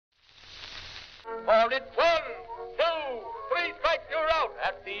For it's 1, 2, 3 strikes, you're out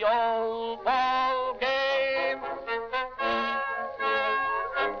at the old ball game.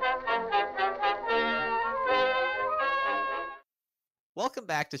 Welcome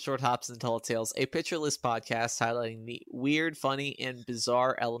back to Short Hops and Tall Tales, a pictureless podcast highlighting the weird, funny, and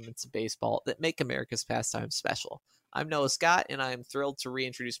bizarre elements of baseball that make America's pastime special. I'm Noah Scott, and I am thrilled to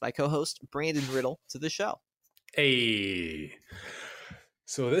reintroduce my co-host, Brandon Riddle, to the show. Hey.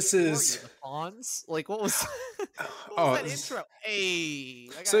 So this is the Pawns? Like, what was that intro? Hey.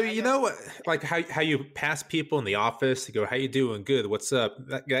 You know what, like how you pass people in the office, you go, "How you doing? Good. What's up?"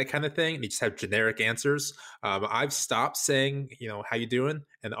 That kind of thing. And you just have generic answers. I've stopped saying, "How you doing?"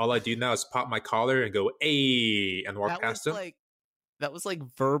 And all I do now is pop my collar and go, "Hey," and walk past them. That was like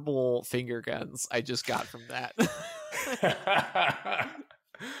verbal finger guns I just got from that.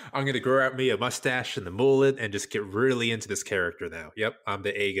 I'm going to grow out me a mustache and the mullet and just get really into this character now. Yep, I'm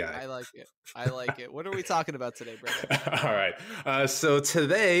the A guy. I like it. What are we talking about today, Brandon? All right. So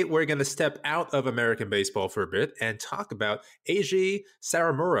today we're going to step out of American baseball for a bit and talk about Eiji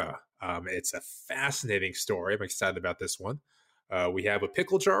Sawamura. It's a fascinating story. I'm excited about this one. We have a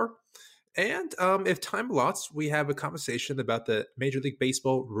pickle jar. And if time allots, we have a conversation about the Major League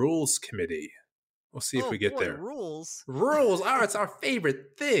Baseball Rules Committee. We'll see if we get there. Rules. Oh, it's our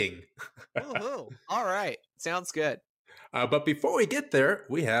favorite thing. All right. Sounds good. But before we get there,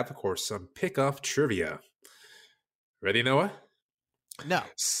 we have, of course, some pick-off trivia. Ready, Noah? No.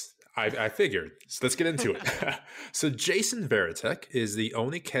 I figured. So let's get into it. So Jason Varitek is the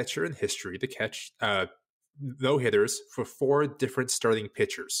only catcher in history to catch no-hitters for 4 different starting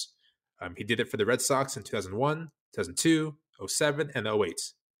pitchers. He did it for the Red Sox in 2001, 2002, 07, and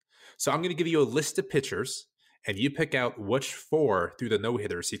 08. So I'm going to give you a list of pitchers, and you pick out which 4 through the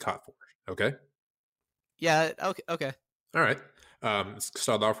no-hitters he caught for. Okay? Yeah, okay. All right. Let's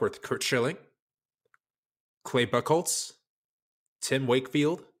start off with Curt Schilling, Clay Buchholz, Tim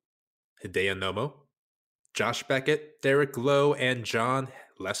Wakefield, Hideo Nomo, Josh Beckett, Derek Lowe, and John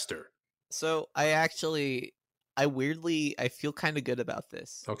Lester. So I feel kind of good about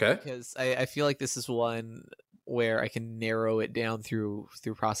this. Okay. Because I feel like this is one where I can narrow it down through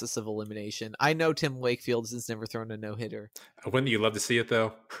process of elimination. I know Tim Wakefield has never thrown a no-hitter. Wouldn't you love to see it,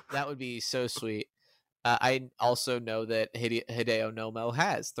 though? That would be so sweet. I also know that Hideo Nomo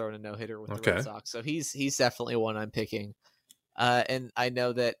has thrown a no-hitter with the Red Sox, so he's definitely one I'm picking. And I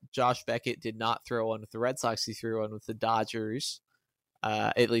know that Josh Beckett did not throw one with the Red Sox. He threw one with the Dodgers.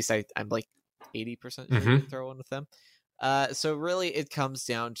 At least I'm like 80% sure he didn't throw one with them. So really it comes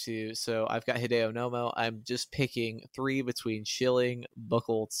down to, so I've got Hideo Nomo. I'm just picking 3 between Schilling,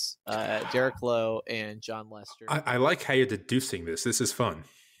 Buchholz, Derek Lowe, and John Lester. I like how you're deducing this. This is fun.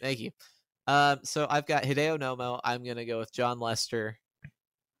 Thank you. So I've got Hideo Nomo. I'm going to go with John Lester.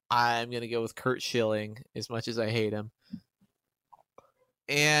 I'm going to go with Curt Schilling, as much as I hate him.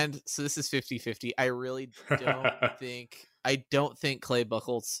 And so this is 50-50. I really don't think Clay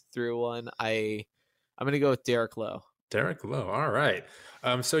Buchholz threw one. I'm going to go with Derek Lowe. Derek Lowe. All right.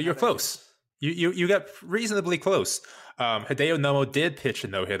 So you're close. You got reasonably close. Hideo Nomo did pitch a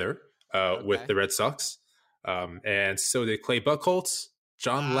no-hitter with the Red Sox. And so did Clay Buchholz,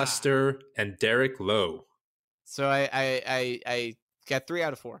 John Lester, and Derek Lowe. So I got 3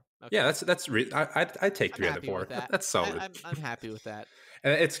 out of 4. Okay. Yeah, I take 3 out of 4. That's solid. I'm happy with that.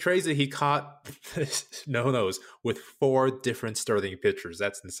 And it's crazy he caught no-nos with 4 different starting pitchers.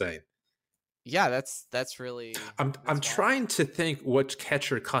 That's insane. Yeah, that's really. I'm trying to think which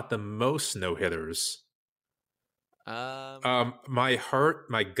catcher caught the most no-hitters. My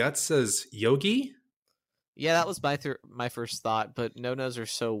gut says Yogi. Yeah, that was my first thought, but no-nos are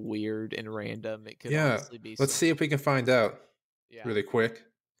so weird and random. It could honestly be. Let's see if we can find out really quick.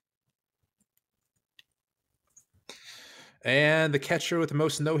 And the catcher with the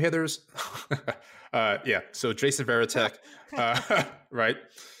most no-hitters, so Jason Varitek, right?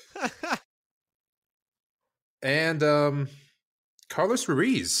 And Carlos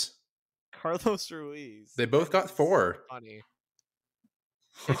Ruiz. They both got 4. Funny.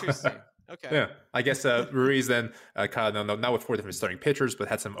 Interesting. Okay. Yeah, I guess Ruiz then caught a no-no, not with 4 different starting pitchers, but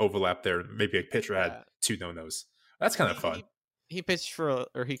had some overlap there. Maybe a pitcher had 2 no-nos. That's kind of fun. He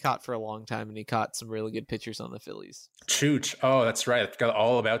caught for a long time, and he caught some really good pitchers on the Phillies. Chooch. Oh, that's right. I forgot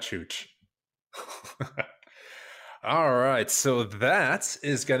all about Chooch. All right. So that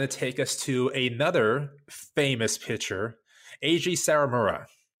is going to take us to another famous pitcher, Eiji Sawamura.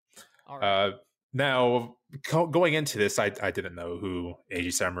 All right. Now, going into this, I didn't know who Eiji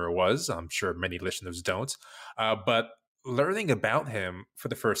Sawamura was. I'm sure many listeners don't. But learning about him for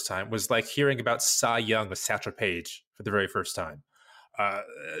the first time was like hearing about Cy Young with Satchel Paige for the very first time.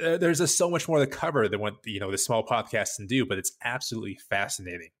 There's just so much more to cover than what the small podcast can do, but it's absolutely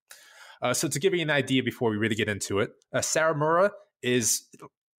fascinating. So to give you an idea before we really get into it, Sawamura is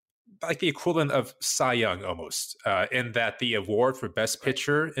like the equivalent of Cy Young almost, in that the award for best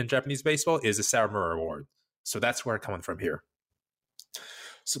pitcher in Japanese baseball is the Sawamura Award. So that's where I'm coming from here.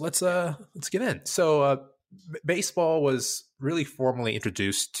 So let's get in. So baseball was really formally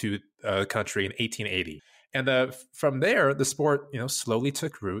introduced to the country in 1880, and from there the sport slowly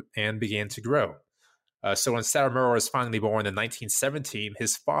took root and began to grow. So when Sawamura was finally born in 1917,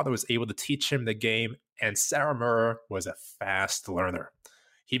 his father was able to teach him the game, and Sawamura was a fast learner.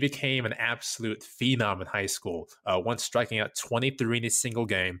 He became an absolute phenom in high school, once striking out 23 in a single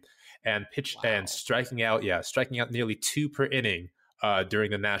game, and striking out nearly 2 per inning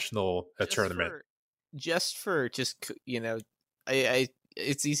during the national tournament.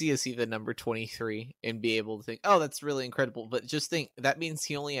 It's easy to see the number 23 and be able to think, oh, that's really incredible. But just think, that means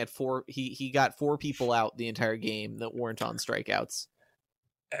he only had 4. He got 4 people out the entire game that weren't on strikeouts.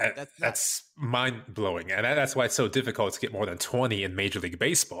 That's mind blowing, and that's why it's so difficult to get more than 20 in Major League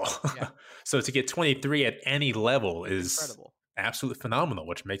Baseball. Yeah. So to get 23 at any level is incredible. Absolutely phenomenal,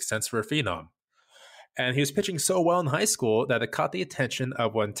 which makes sense for a phenom. And he was pitching so well in high school that it caught the attention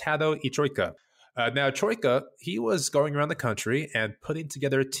of one Tado Ichoika. Now, Ichoika, he was going around the country and putting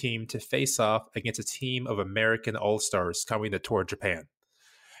together a team to face off against a team of American All-Stars coming to tour Japan.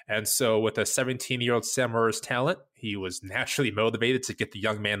 And so with a 17-year-old Sawamura's talent, he was naturally motivated to get the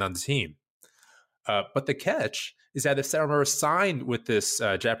young man on the team. But the catch is that if Sawamura signed with this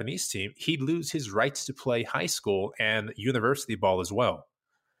Japanese team, he'd lose his rights to play high school and university ball as well.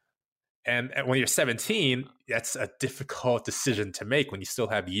 And when you're 17, that's a difficult decision to make when you still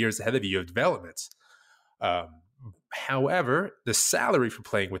have years ahead of you of development. However, the salary for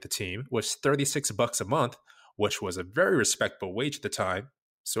playing with the team was $36 a month, which was a very respectable wage at the time.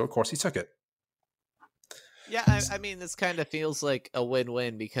 So, of course, he took it. Yeah, I mean, this kind of feels like a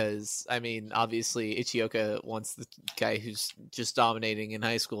win-win because, I mean, obviously, Ichioka wants the guy who's just dominating in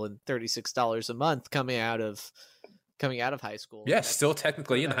high school and $36 a month coming out of high school. Yeah, still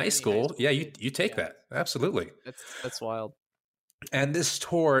technically in high school. Yeah, you take that. Absolutely. That's wild. And this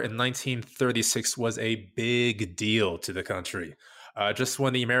tour in 1936 was a big deal to the country. Just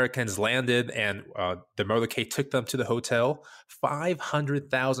when the Americans landed and the motorcade took them to the hotel,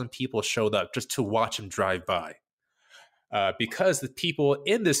 500,000 people showed up just to watch him drive by. Because the people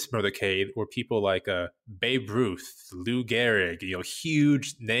in this motorcade were people like Babe Ruth, Lou Gehrig,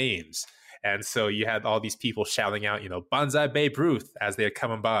 huge names. And so you had all these people shouting out, Banzai Babe Ruth as they're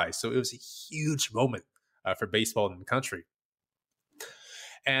coming by. So it was a huge moment for baseball in the country.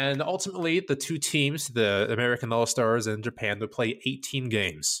 And ultimately, the two teams, the American All-Stars and Japan, would play 18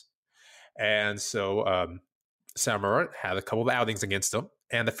 games. And so Sawamura had a couple of outings against them.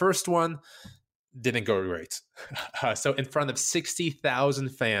 And the first one didn't go great. So in front of 60,000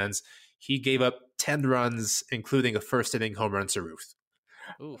 fans, he gave up 10 runs, including a first-inning home run to Ruth.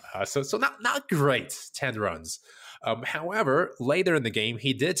 So not great, 10 runs. However, later in the game,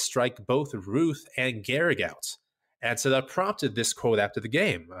 he did strike both Ruth and Gehrig out. And so that prompted this quote after the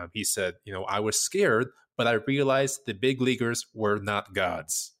game. He said, I was scared, but I realized the big leaguers were not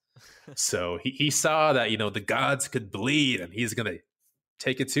gods. So he saw that, the gods could bleed and he's going to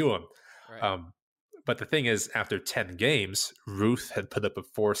take it to him. Right. But the thing is, after 10 games, Ruth had put up a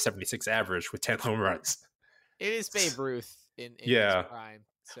 .476 average with 10 home runs. It is Babe Ruth in his prime.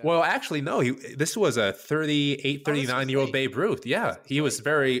 So. Well, actually, no. This was a 38, 39-year-old Babe Ruth. Yeah, he was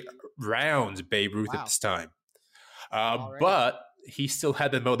very round Babe Ruth at this time. But he still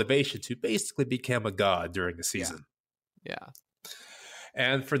had the motivation to basically become a god during the season. Yeah.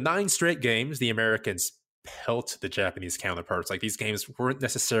 And for 9 straight games, the Americans pelt the Japanese counterparts. Like, these games weren't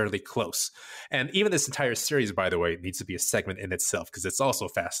necessarily close. And even this entire series, by the way, needs to be a segment in itself because it's also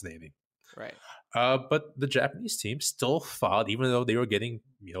fascinating. Right. But the Japanese team still fought, even though they were getting,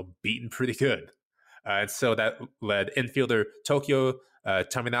 beaten pretty good. And so that led infielder Tokyo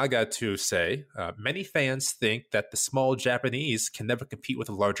Taminaga to say, many fans think that the small Japanese can never compete with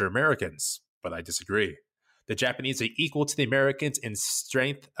the larger Americans, but I disagree. The Japanese are equal to the Americans in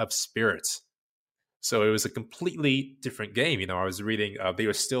strength of spirit. So it was a completely different game. I was reading, they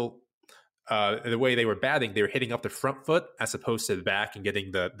were still, the way they were batting, they were hitting up the front foot as opposed to the back and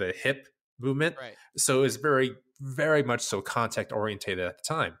getting the hip movement. Right. So it was very, very much so contact orientated at the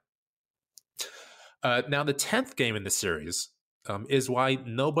time. Now, the 10th game in the series is why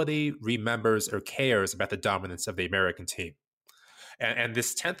nobody remembers or cares about the dominance of the American team. And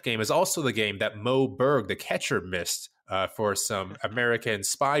this 10th game is also the game that Mo Berg, the catcher, missed for some American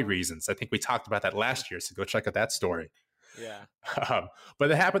spy reasons. I think we talked about that last year, so go check out that story. Yeah. Um,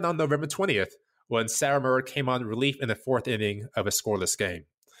 but it happened on November 20th when Sawamura came on relief in the fourth inning of a scoreless game.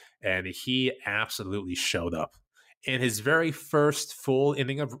 And he absolutely showed up. In his very first full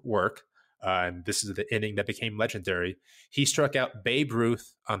inning of work, and this is the inning that became legendary, he struck out Babe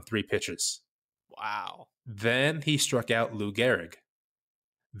Ruth on 3 pitches. Wow. Then he struck out Lou Gehrig.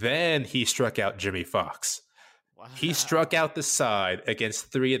 Then he struck out Jimmy Fox. Wow. He struck out the side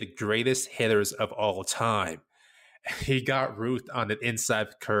against 3 of the greatest hitters of all time. He got Ruth on an inside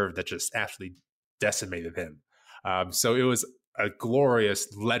curve that just absolutely decimated him. So it was a glorious,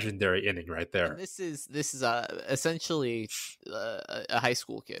 legendary inning right there. And this is essentially a high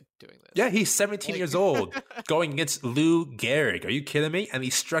school kid doing this. Yeah, he's 17 years old, going against Lou Gehrig. Are you kidding me? And he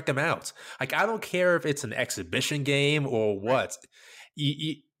struck him out. Like, I don't care if it's an exhibition game or what.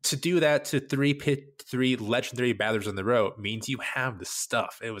 To do that to 3 legendary batters in the row means you have the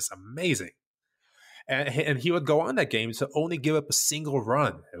stuff. It was amazing. And he would go on that game to only give up a single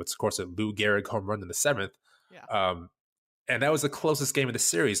run. It was, of course, a Lou Gehrig home run in the 7th. Yeah. And that was the closest game of the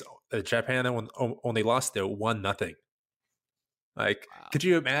series. Japan only lost there 1-0. Like, wow. Could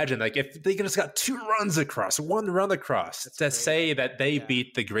you imagine, like, if they just got 2 runs across, 1 run across, to say that they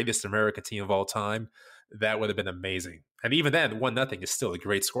beat the greatest American team of all time, that would have been amazing. And even then, 1-0 is still a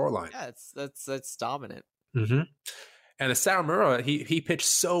great scoreline. Yeah, that's dominant. Mm-hmm. And the Sawamura, he pitched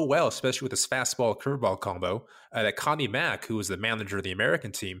so well, especially with his fastball curveball combo, that Connie Mack, who was the manager of the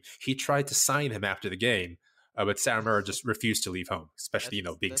American team, he tried to sign him after the game, but Sawamura just refused to leave home, especially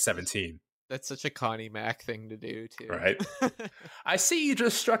being 17. That's such a Connie Mack thing to do, too. Right. I see you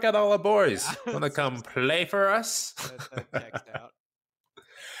just struck out all the boys. Yeah. Want to come play for us? That checks out.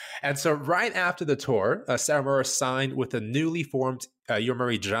 And so right after the tour, Sawamura signed with the newly formed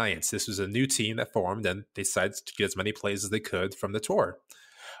Yomiuri Giants. This was a new team that formed, and they decided to get as many plays as they could from the tour.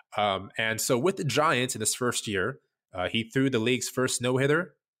 And so with the Giants in his first year, he threw the league's first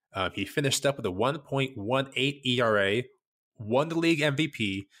no-hitter. He finished up with a 1.18 ERA, won the league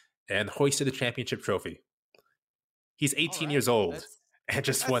MVP, and hoisted a championship trophy. He's 18 years old and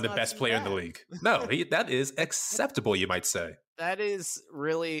just won the best player in the league. No, that is acceptable, you might say. That's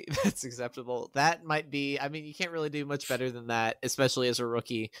acceptable. That might be, I mean, you can't really do much better than that, especially as a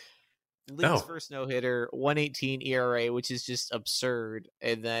rookie. League's first no-hitter, 1.18 ERA, which is just absurd.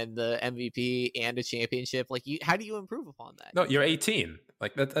 And then the MVP and a championship. Like, how do you improve upon that? No, you're 18.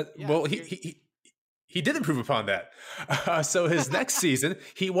 Like that. Yeah, well, he did improve upon that. So his next season,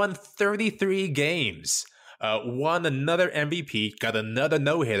 he won 33 games, won another MVP, got another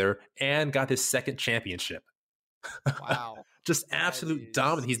no-hitter, and got his second championship. Wow. Just absolute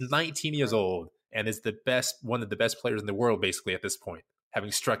dominant. He's 19 years old and is one of the best players in the world, basically, at this point.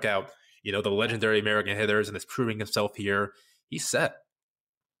 Having struck out, the legendary American hitters and is proving himself here. He's set.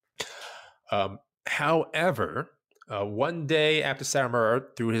 However, one day after Sawamura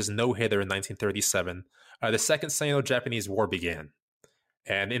threw his no-hitter in 1937, the Second Sino-Japanese War began.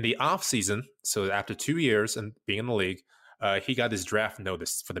 And in the off-season, so after 2 years and being in the league, he got his draft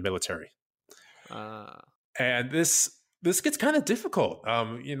notice for the military. And this gets kind of difficult.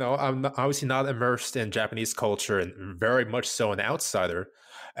 I'm obviously not immersed in Japanese culture and very much so an outsider.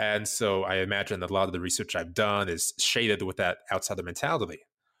 And so I imagine that a lot of the research I've done is shaded with that outsider mentality.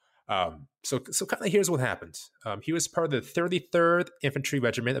 So kind of here's what happened. He was part of the 33rd Infantry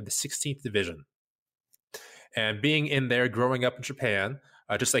Regiment of the 16th Division. And being in there, growing up in Japan,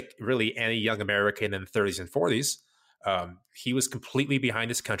 just like really any young American in the 30s and 40s, he was completely behind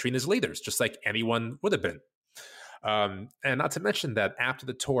his country and his leaders, just like anyone would have been. And not to mention that after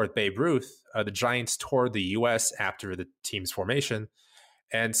the tour at Babe Ruth, the Giants toured the U.S. after the team's formation,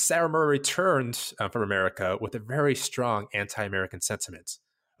 and Sawamura returned from America with a very strong anti-American sentiment.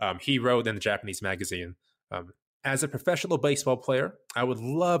 He wrote in the Japanese magazine, as a professional baseball player, I would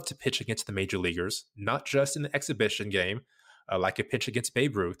love to pitch against the major leaguers, not just in an exhibition game like a pitch against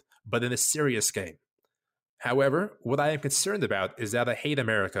Babe Ruth, but in a serious game. However, what I am concerned about is that I hate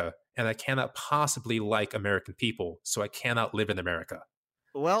America, and I cannot possibly like American people, so I cannot live in America.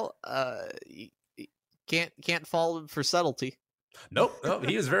 Well, can't fall for subtlety. Nope,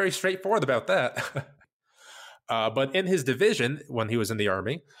 he is very straightforward about that. But in his division, when he was in the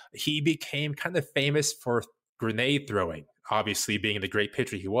army, he became kind of famous for grenade throwing. Obviously, being the great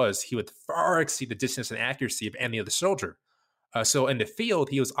pitcher he would far exceed the distance and accuracy of any other soldier. So in the field,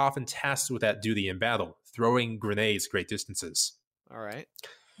 he was often tasked with that duty in battle, throwing grenades great distances. All right.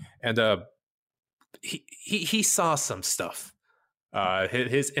 And he saw some stuff.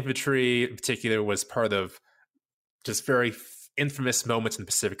 His infantry in particular was part of just very infamous moments in the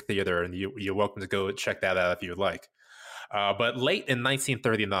Pacific Theater, and you're welcome to go check that out if you would like. But late in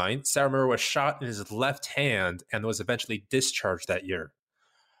 1939, Sawamura was shot in his left hand and was eventually discharged that year.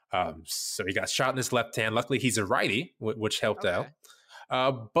 So he got shot in his left hand. Luckily, he's a righty, which helped out.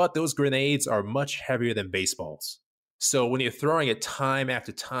 But those grenades are much heavier than baseballs. So when you're throwing it time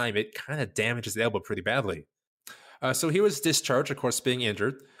after time, it kind of damages the elbow pretty badly. So he was discharged, of course, being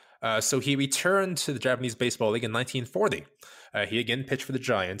injured. So he returned to the Japanese Baseball League in 1940. He again pitched for the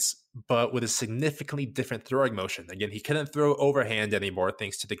Giants, but with a significantly different throwing motion. Again, he couldn't throw overhand anymore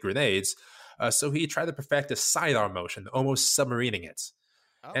thanks to the grenades. So he tried to perfect a sidearm motion, almost submarining it.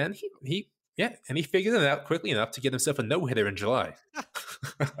 Oh. And he figured it out quickly enough to get himself a no-hitter in July.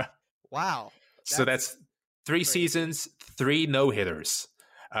 Wow. So that's 3 seasons, 3 no-hitters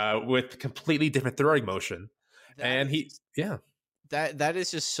with completely different throwing motion. That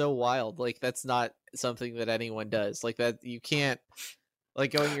is just so wild. Like, that's not something that anyone does. Like, that you can't,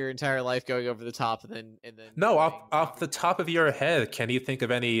 like, going your entire life going over the top and then no, off the top of your head, can you think of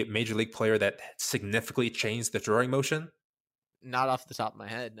any major league player that significantly changed the throwing motion? Not off the top of my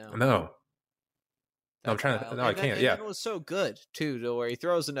head, no. No, I'm trying to. No, I can't. And it was so good too, to where he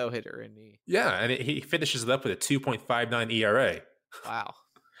throws a no-hitter and he finishes it up with a 2.59 ERA. Wow.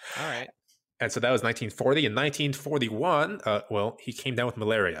 All right. And so that was 1940. In 1941, he came down with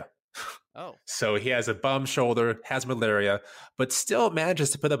malaria. Oh. So he has a bum shoulder, has malaria, but still manages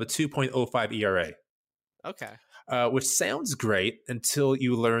to put up a 2.05 ERA. Okay. Which sounds great until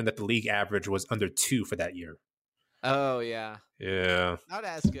you learn that the league average was under 2 for that year. Oh, yeah. Yeah. Not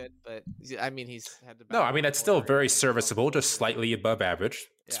as good, but I mean, he's had to. No, I mean, that's still very serviceable, just slightly above average.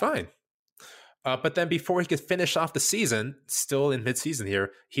 It's fine. But then before he could finish off the season, still in mid-season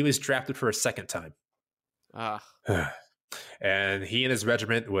here, he was drafted for a second time. And he and his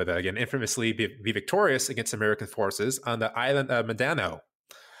regiment would, again, infamously be victorious against American forces on the island of Mindanao.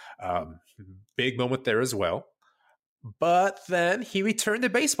 Big moment there as well. But then he returned to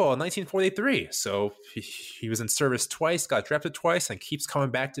baseball in 1943. So he was in service twice, got drafted twice, and keeps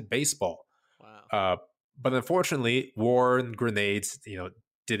coming back to baseball. Wow. But unfortunately, war and grenades,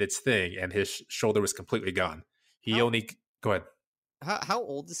 did its thing, and his shoulder was completely gone. Go ahead. How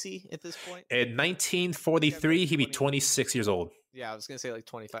old is he at this point? In 1943, he'd be 26 years old. Yeah, I was going to say like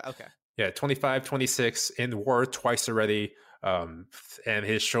 25. Okay. Yeah, 25, 26, in war twice already. And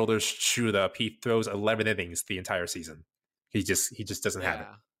his shoulders chewed up. He throws 11 innings the entire season. He just doesn't have it.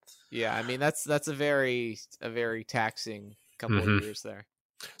 Yeah, I mean that's a very taxing couple of years there.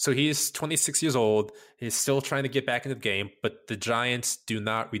 So he's 26 years old. He's still trying to get back into the game, but the Giants do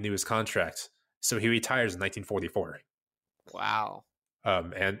not renew his contract. So he retires in 1944. Wow.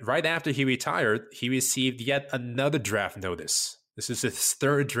 And right after he retired, he received yet another draft notice. This is his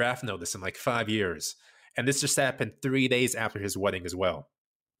 3rd draft notice in like 5 years. And this just happened 3 days after his wedding as well.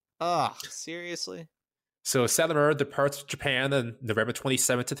 Seriously? So Sawamura departs Japan on November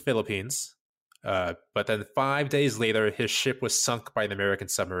 27th to the Philippines. But then 5 days later, his ship was sunk by an American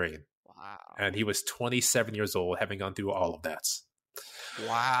submarine. Wow. And he was 27 years old, having gone through all of that.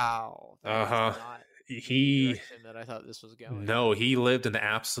 Wow. That I thought this was going. No, he lived an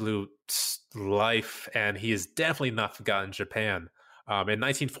absolute life, and he has definitely not forgotten Japan. In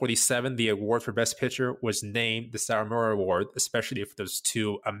 1947, the award for Best Pitcher was named the Sawamura Award, especially for those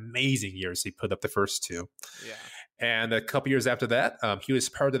 2 amazing years he put up the first 2. Yeah. And a couple years after that, he was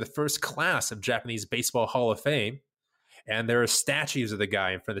part of the first class of Japanese Baseball Hall of Fame. And there are statues of the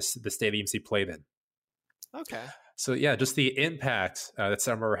guy in front of the stadiums he played in. Okay. So, yeah, just the impact that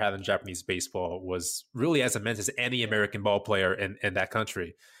Sawamura had on Japanese baseball was really as immense as any American ball player in that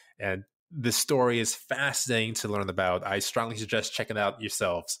country. And the story is fascinating to learn about. I strongly suggest checking it out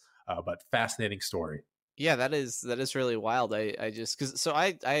yourselves, but fascinating story. Yeah, that is really wild. I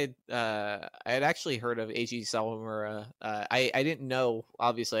had actually heard of Eiji Sawamura. I didn't know,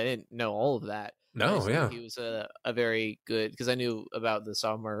 obviously I didn't know all of that. No, yeah. He was a very good, because I knew about the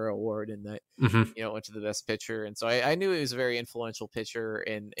Sawamura Award and that, went to the best pitcher. And so I knew he was a very influential pitcher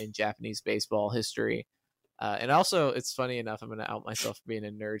in Japanese baseball history. And also, it's funny enough, I'm going to out myself for being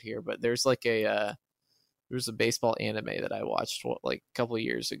a nerd here, but there's like there's a baseball anime that I watched a couple of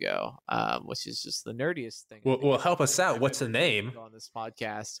years ago, which is just the nerdiest thing. Well, help us out. What's the name on this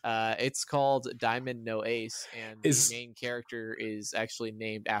podcast? It's called Diamond No Ace, and the main character is actually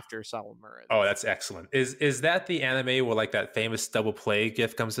named after Sawamura. Oh, that's excellent. Is that the anime where like that famous double play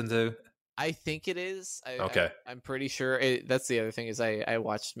gif comes into? I think it is. Okay. I'm pretty sure. That's the other thing is I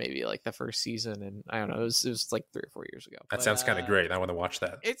watched maybe like the first season, and I don't know. It was like 3 or 4 years ago. That sounds kind of great. I want to watch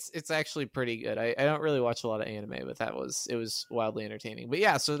that. It's actually pretty good. I don't really watch a lot of anime, but it was wildly entertaining. But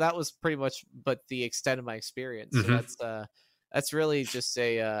yeah, so that was pretty much the extent of my experience. So that's really just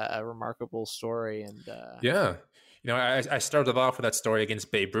a remarkable story. And yeah. I started off with that story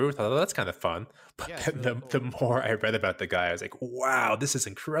against Babe Ruth. I thought that's kind of fun. But Yeah, then really the cool. more I read about the guy, I was like, wow, this is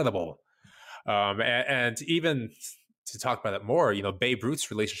incredible. And even to talk about it more, Babe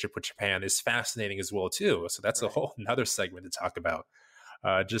Ruth's relationship with Japan is fascinating as well, too. So that's a whole another segment to talk about.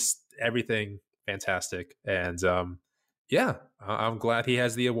 Just everything fantastic. And I'm glad he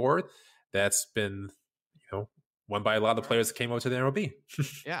has the award. That's been, won by a lot of the players that came out to the MLB.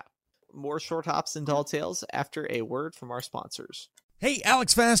 Yeah. More short hops and tall tales after a word from our sponsors. Hey,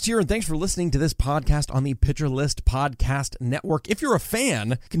 Alex Fast here, and thanks for listening to this podcast on the Pitcher List Podcast Network. If you're a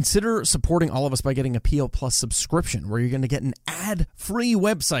fan, consider supporting all of us by getting a PL Plus subscription, where you're going to get an ad-free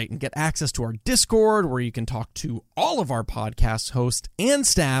website and get access to our Discord, where you can talk to all of our podcast hosts and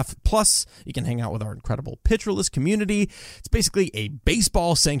staff. Plus, you can hang out with our incredible Pitcher List community. It's basically a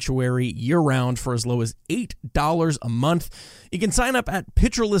baseball sanctuary year-round for as low as $8 a month. You can sign up at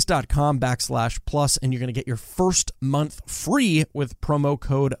pitcherlist.com/plus, and you're going to get your first month free with promo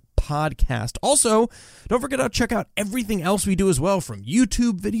code podcast. Also, don't forget to check out everything else we do as well, from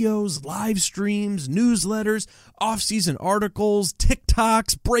YouTube videos, live streams, newsletters, off-season articles,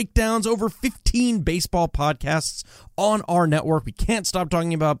 TikToks, breakdowns, over 15 baseball podcasts on our network. We can't stop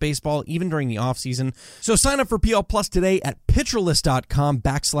talking about baseball even during the off-season. So sign up for PL Plus today at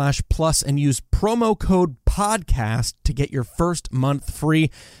pitcherlist.com/plus and use promo code podcast to get your first month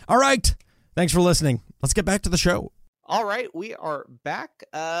free. All right. Thanks for listening. Let's get back to the show. All right, we are back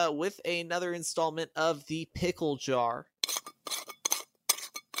with another installment of the Pickle Jar.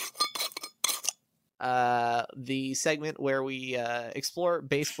 The segment where we explore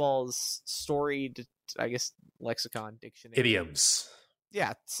baseball's storied, lexicon, dictionary. Idioms.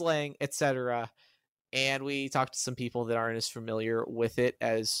 Yeah, slang, etc. And we talk to some people that aren't as familiar with it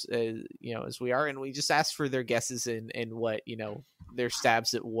as we are, and we just ask for their guesses and what, their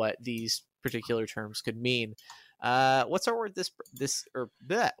stabs at what these particular terms could mean. What's our word?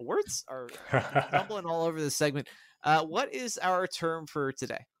 Words are stumbling all over this segment. What is our term for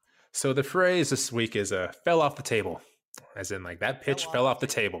today? So the phrase this week is fell off the table, as in like that pitch fell off the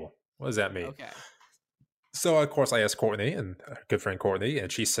table. What does that mean? Okay. So of course I asked Courtney, and our good friend Courtney,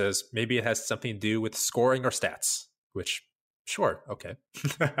 and she says maybe it has something to do with scoring or stats, which sure. Okay.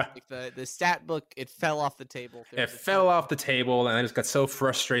 Like the stat book, it fell off the table. It fell off the table, and I just got so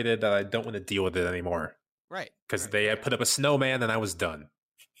frustrated that I don't want to deal with it anymore. Right. Because they had put up a snowman and I was done.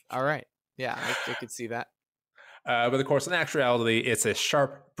 All right. Yeah, I could see that. But of course, in actuality, it's a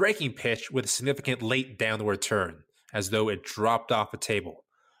sharp breaking pitch with a significant late downward turn, as though it dropped off a table.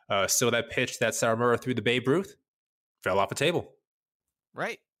 So that pitch that Sawamura threw to Babe Ruth fell off a table.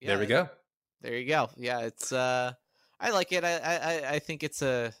 Right. Yeah, there we go. There you go. Yeah, it's I like it. I think it's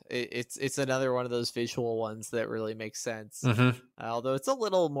another one of those visual ones that really makes sense. Mm-hmm. Although it's a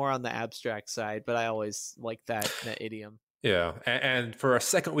little more on the abstract side, but I always like that idiom. Yeah, and for a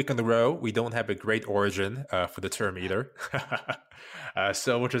second week in a row, we don't have a great origin for the term either.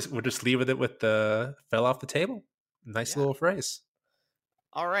 So we'll just leave it with the fell off the table. Nice little phrase.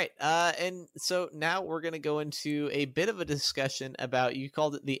 All right. And so now we're going to go into a bit of a discussion about, you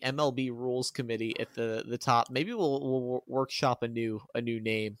called it the MLB Rules Committee at the top. Maybe we'll workshop a new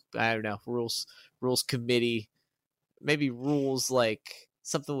name. I don't know. Rules Committee. Maybe rules like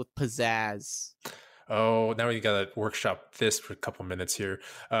something with pizzazz. Oh, now we got to workshop this for a couple minutes here.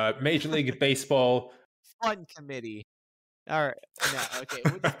 Major League Baseball Fun Committee. All right. No, okay.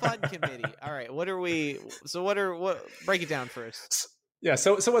 With the Fun Committee. All right. What break it down first. Yeah,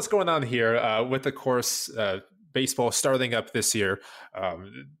 so what's going on here with, of course, baseball starting up this year?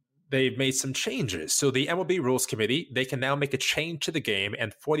 They've made some changes. So the MLB Rules Committee, they can now make a change to the game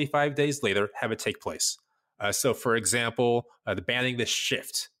and 45 days later have it take place. So, for example, the banning the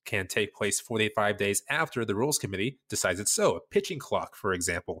shift can take place 45 days after the Rules Committee decides it's so. A pitching clock, for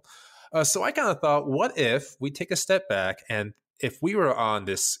example. So I kind of thought, what if we take a step back, and if we were on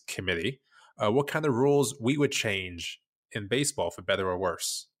this committee, what kind of rules we would change in baseball for better or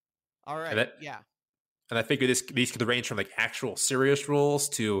worse? All right. And I figure these could range from like actual serious rules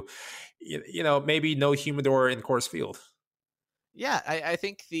to, maybe no humidor in Coors Field. Yeah, I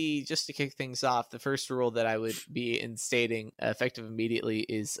think just to kick things off, the first rule that I would be instating effective immediately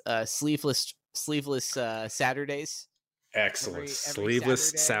is sleeveless Saturdays. Excellent. Every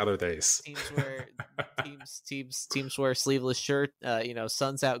Sleeveless Saturdays. Teams wear sleeveless shirt.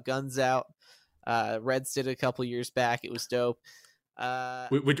 Sun's out, guns out. Reds did it a couple years back. It was dope.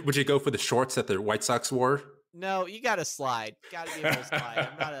 Would you go for the shorts that the White Sox wore? No, you got to slide. Got to be able to slide.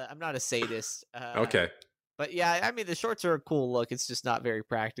 I'm not a sadist. Okay. But yeah, I mean, the shorts are a cool look. It's just not very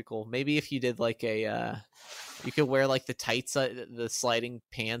practical. Maybe if you did like you could wear like the tights, the sliding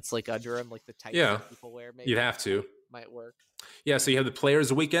pants, like under them, like the tights that people wear. Maybe you'd have to. Might work. Yeah, so you have the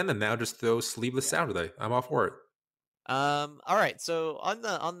Players Weekend, and now just throw sleeveless Saturday. I'm all for it. All right. So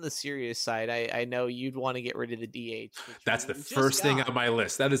on the serious side, I know you'd want to get rid of the DH. That's the first thing on my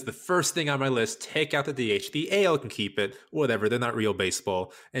list. That is the first thing on my list. Take out the DH. The AL can keep it. Whatever. They're not real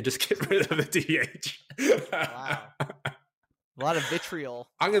baseball. And just get rid of the DH. Wow. A lot of vitriol.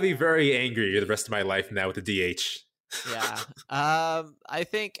 I'm gonna be very angry the rest of my life now with the DH. Yeah. I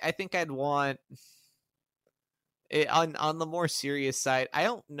think I'd want it, on the more serious side. I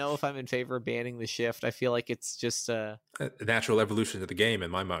don't know if I'm in favor of banning the shift. I feel like it's just a natural evolution of the game in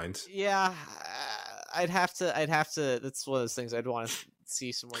my mind. Yeah, I'd have to. That's one of those things I'd want to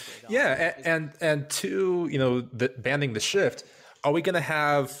see some more. Yeah, and to banning the shift. Are we gonna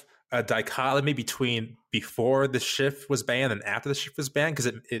have a dichotomy between before the shift was banned and after the shift was banned?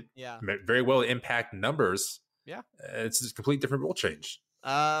 Because it very well impact numbers. Yeah, it's a completely different rule change.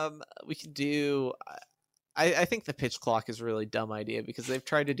 We could do. I think the pitch clock is a really dumb idea because they've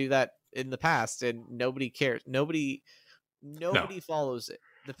tried to do that in the past and nobody cares. Nobody follows it.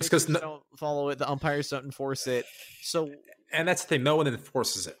 The pitchers don't follow it. The umpires don't enforce it. And that's the thing. No one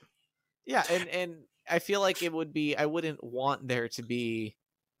enforces it. Yeah, and I feel like it would be. I wouldn't want there to be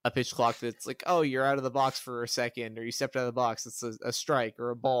a pitch clock that's like, oh, you're out of the box for a second, or you stepped out of the box. It's a strike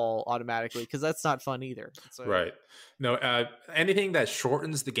or a ball automatically, because that's not fun either. So, right. No, anything that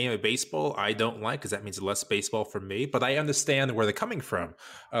shortens the game of baseball, I don't like, because that means less baseball for me. But I understand where they're coming from.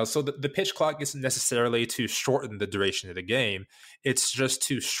 So the pitch clock isn't necessarily to shorten the duration of the game. It's just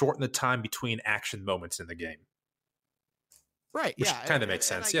to shorten the time between action moments in the game. Right. Which kind of makes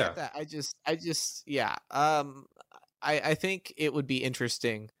sense. Yeah. I just yeah. I think it would be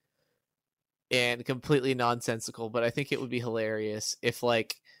interesting and completely nonsensical, but I think it would be hilarious if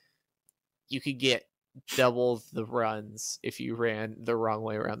like you could get double the runs if you ran the wrong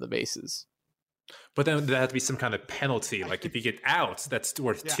way around the bases. But then there had to be some kind of penalty. Like if you get out, that's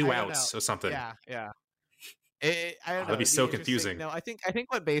worth 2 outs or something. Yeah. I don't know. That'd be so confusing. No, I think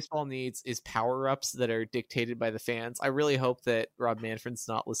what baseball needs is power-ups that are dictated by the fans. I really hope that Rob Manfred's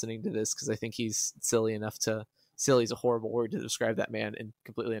not listening to this, because I think he's silly enough to. Silly is a horrible word to describe that man and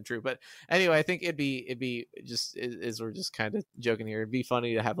completely untrue. But anyway, I think it'd be just, as we're just kind of joking here, it'd be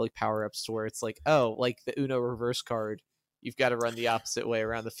funny to have like power ups to where it's like, oh, like the Uno reverse card, you've got to run the opposite way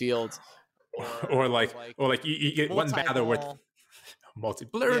around the field, or you get one batter with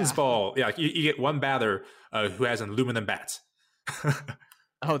balloons ball. Yeah, you get one batter who has an aluminum bat.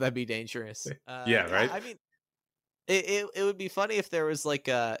 Oh, that'd be dangerous. Yeah, right. I mean, it would be funny if there was like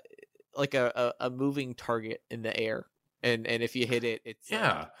a moving target in the air, and if you hit it, it's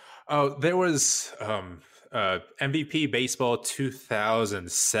there was MVP baseball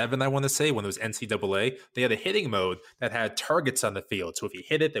 2007, I want to say, when it was NCAA. They had a hitting mode that had targets on the field, so if you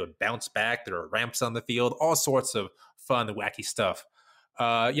hit it, they would bounce back. There were ramps on the field, all sorts of fun, wacky stuff.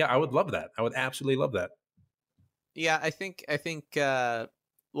 I would love that. I would absolutely love that. Yeah, I think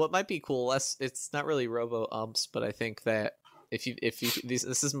what might be cool, it's not really robo umps, but I think that if you this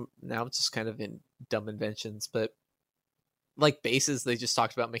is now just kind of in dumb inventions, but like bases, they just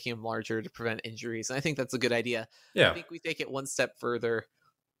talked about making them larger to prevent injuries, and I think that's a good idea. Yeah, I think we take it one step further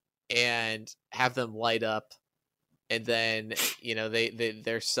and have them light up, and then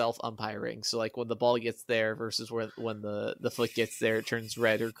they're self umpiring. So like when the ball gets there versus when the foot gets there, it turns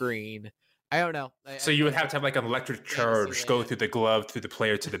red or green. I don't know. So you would have to have like an electric charge go through the glove, through the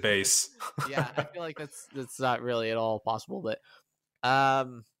player to the base. Yeah, I feel like that's not really at all possible. But I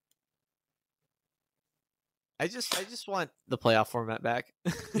just want the playoff format back.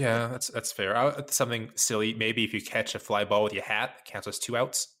 Yeah, that's fair. Something silly. Maybe if you catch a fly ball with your hat, it counts as 2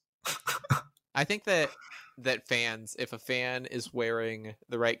 outs. I think that fans, if a fan is wearing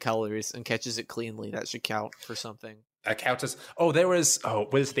the right colors and catches it cleanly, that should count for something. That counts as what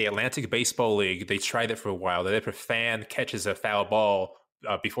is the Atlantic Baseball League? They tried it for a while. That if a fan catches a foul ball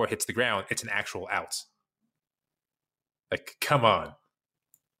before it hits the ground, it's an actual out. Like, come on.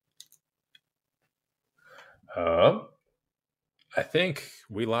 I think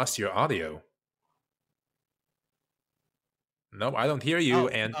we lost your audio. No, I don't hear you.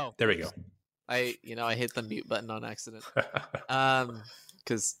 There we go. I hit the mute button on accident.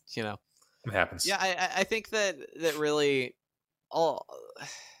 Because it happens. Yeah, I think that really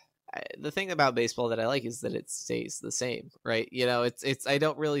the thing about baseball that I like is that it stays the same, right? It's I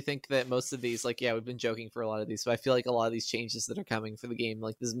don't really think that most of these, like, we've been joking for a lot of these, but I feel like a lot of these changes that are coming for the game,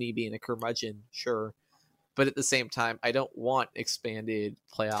 like this is me being a curmudgeon, sure, but at the same time, I don't want expanded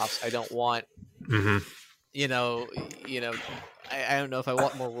playoffs. I don't want you know, you know, I don't know if I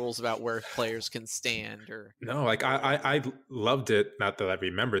want more rules about where players can stand or. No, like I loved it. Not that I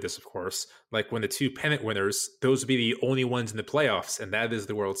remember this, of course. Like when the two pennant winners, those would be the only ones in the playoffs, and that is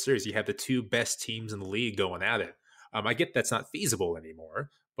the World Series. You have the two best teams in the league going at it. I get that's not feasible anymore,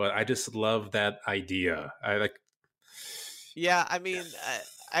 but I just love that idea. I like. Yeah, I mean,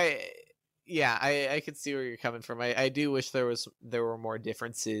 I could see where you're coming from. I do wish there were more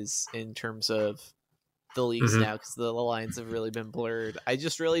differences in terms of the leagues now, because the lines have really been blurred. I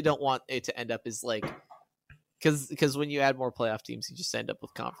just really don't want it to end up as like, because when you add more playoff teams, you just end up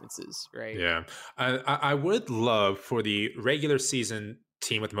with conferences, right? Yeah, I would love for the regular season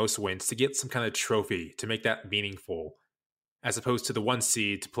team with most wins to get some kind of trophy to make that meaningful, as opposed to the 1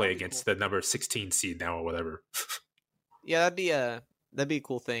 seed to play against the number 16 seed now or whatever. Yeah, that'd be a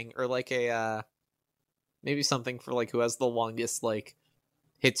cool thing, or like a maybe something for like who has the longest like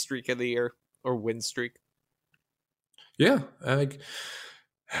hit streak of the year or win streak. Yeah,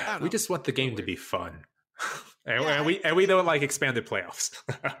 we just want the game to be fun, and we don't like expanded playoffs.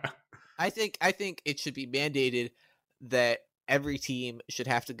 I think it should be mandated that every team should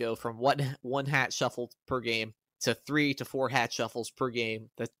have to go from one hat shuffle per game to 3 to 4 hat shuffles per game.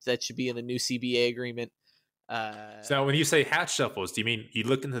 That should be in the new CBA agreement. So when you say hat shuffles, do you mean you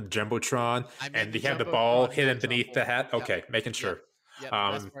look into the jumbotron and you have the ball hidden beneath the hat? Okay, yep. Making sure. Yep.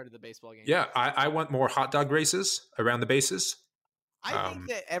 That's part of the baseball game. Yeah, I want more hot dog races around the bases. I think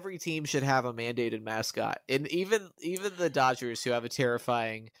that every team should have a mandated mascot, and even the Dodgers, who have a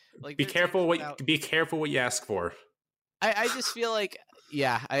terrifying like. Be careful what you ask for. I just feel like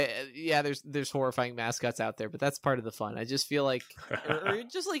there's horrifying mascots out there, but that's part of the fun. I just feel like or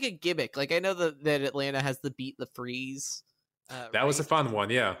just like a gimmick. Like I know that Atlanta has the Beat the Freeze. That was a fun one,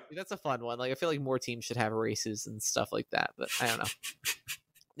 yeah. That's a fun one. Like I feel like more teams should have races and stuff like that, but I don't know.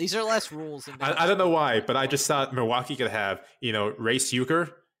 These are less rules. I don't know why, but I just thought Milwaukee could have, race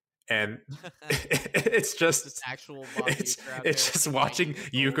euchre, and it's just actual. It's just watching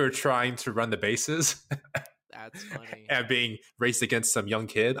euchre trying to run the bases. That's funny. And being raced against some young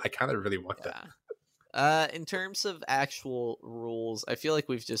kid. I kind of really want that. In terms of actual rules, I feel like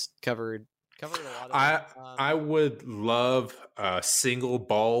we've just covered a lot of I would love a single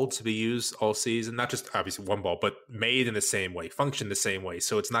ball to be used all season, not just obviously one ball, but made in the same way, function the same way,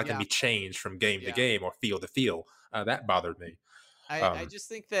 so it's not going to be changed from game to game or field to field. That bothered me. I just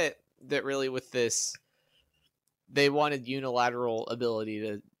think that really with this, they wanted unilateral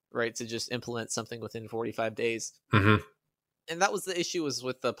ability to just implement something within 45 days. Mm-hmm. And that was the issue, was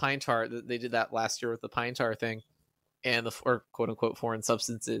with the pine tar. They did that last year with the pine tar thing and or quote unquote foreign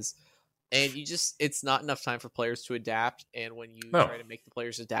substances. And it's not enough time for players to adapt. And when you try to make the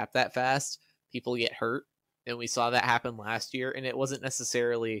players adapt that fast, people get hurt. And we saw that happen last year. And it wasn't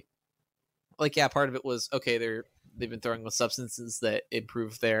necessarily like, part of it was, okay, they've been throwing with substances that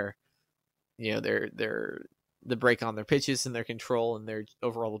improve their the break on their pitches and their control and their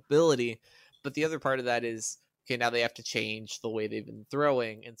overall ability. But the other part of that is, okay, now they have to change the way they've been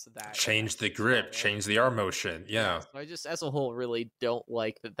throwing, and so that change the grip, change the arm motion. Yeah. So I just, as a whole, really don't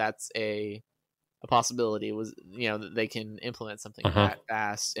like that. That's a possibility. It was that they can implement something that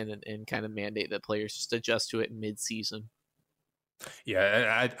fast and kind of mandate that players just adjust to it mid-season.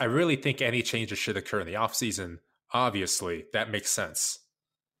 Yeah, I really think any changes should occur in the off season. Obviously, that makes sense.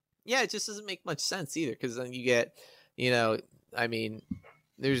 Yeah, it just doesn't make much sense either, because then you get, I mean,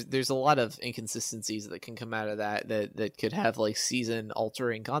 there's a lot of inconsistencies that can come out of that could have like season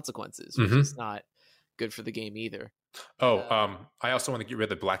altering consequences, which is not good for the game either. I also want to get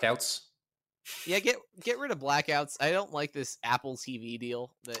rid of blackouts. Yeah, get rid of blackouts. I don't like this Apple TV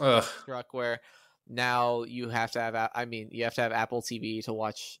deal that struck, where now you have to have Apple TV to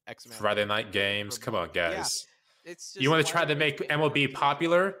watch X amount Friday night games. Come on, guys. Yeah. It's just, you want to try to make MLB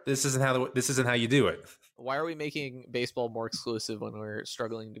popular? This isn't how you do it. Why are we making baseball more exclusive when we're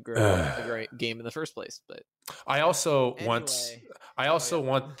struggling to grow a great game in the first place? But I also want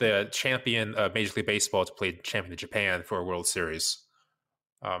the champion of Major League Baseball to play champion of Japan for a World Series.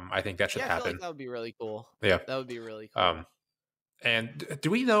 I think that should happen. I feel like that would be really cool. Yeah, that would be really cool. And do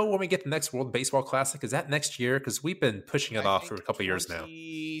we know when we get the next World Baseball Classic? Is that next year? Because we've been pushing it off for a couple of years now.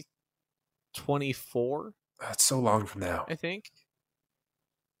 2024. That's so long from now. I think.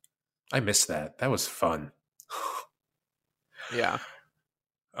 I missed that. That was fun. Yeah.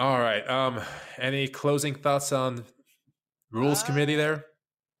 All right. Any closing thoughts on rules committee there?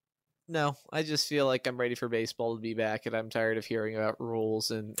 No, I just feel like I'm ready for baseball to be back, and I'm tired of hearing about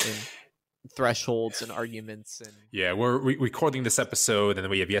rules and thresholds and arguments. And yeah, we're recording this episode, and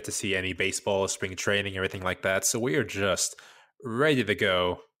we have yet to see any baseball, spring training, everything like that. So we are just ready to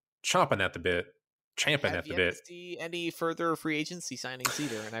go, chomping at the bit. champing at the bit. To see any further free agency signings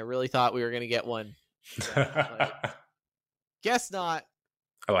either, and I really thought we were going to get one. But guess not.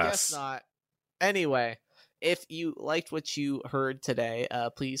 Alas. Guess not. Anyway, if you liked what you heard today,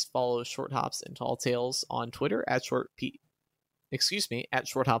 please follow Short Hops and Tall Tales on Twitter at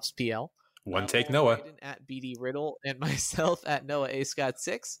ShortHopsPL. One Take Noah at BD Riddle and myself at Noah A Scott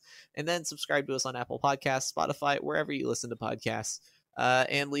 6, and then subscribe to us on Apple Podcasts, Spotify, wherever you listen to podcasts,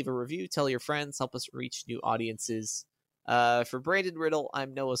 and leave a review. Tell your friends, help us reach new audiences. For Brandon Riddle,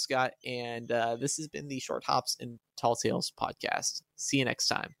 I'm Noah Scott, and this has been the Short Hops and Tall Tales podcast. See you next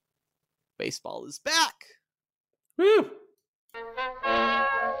time. Baseball is back. Woo!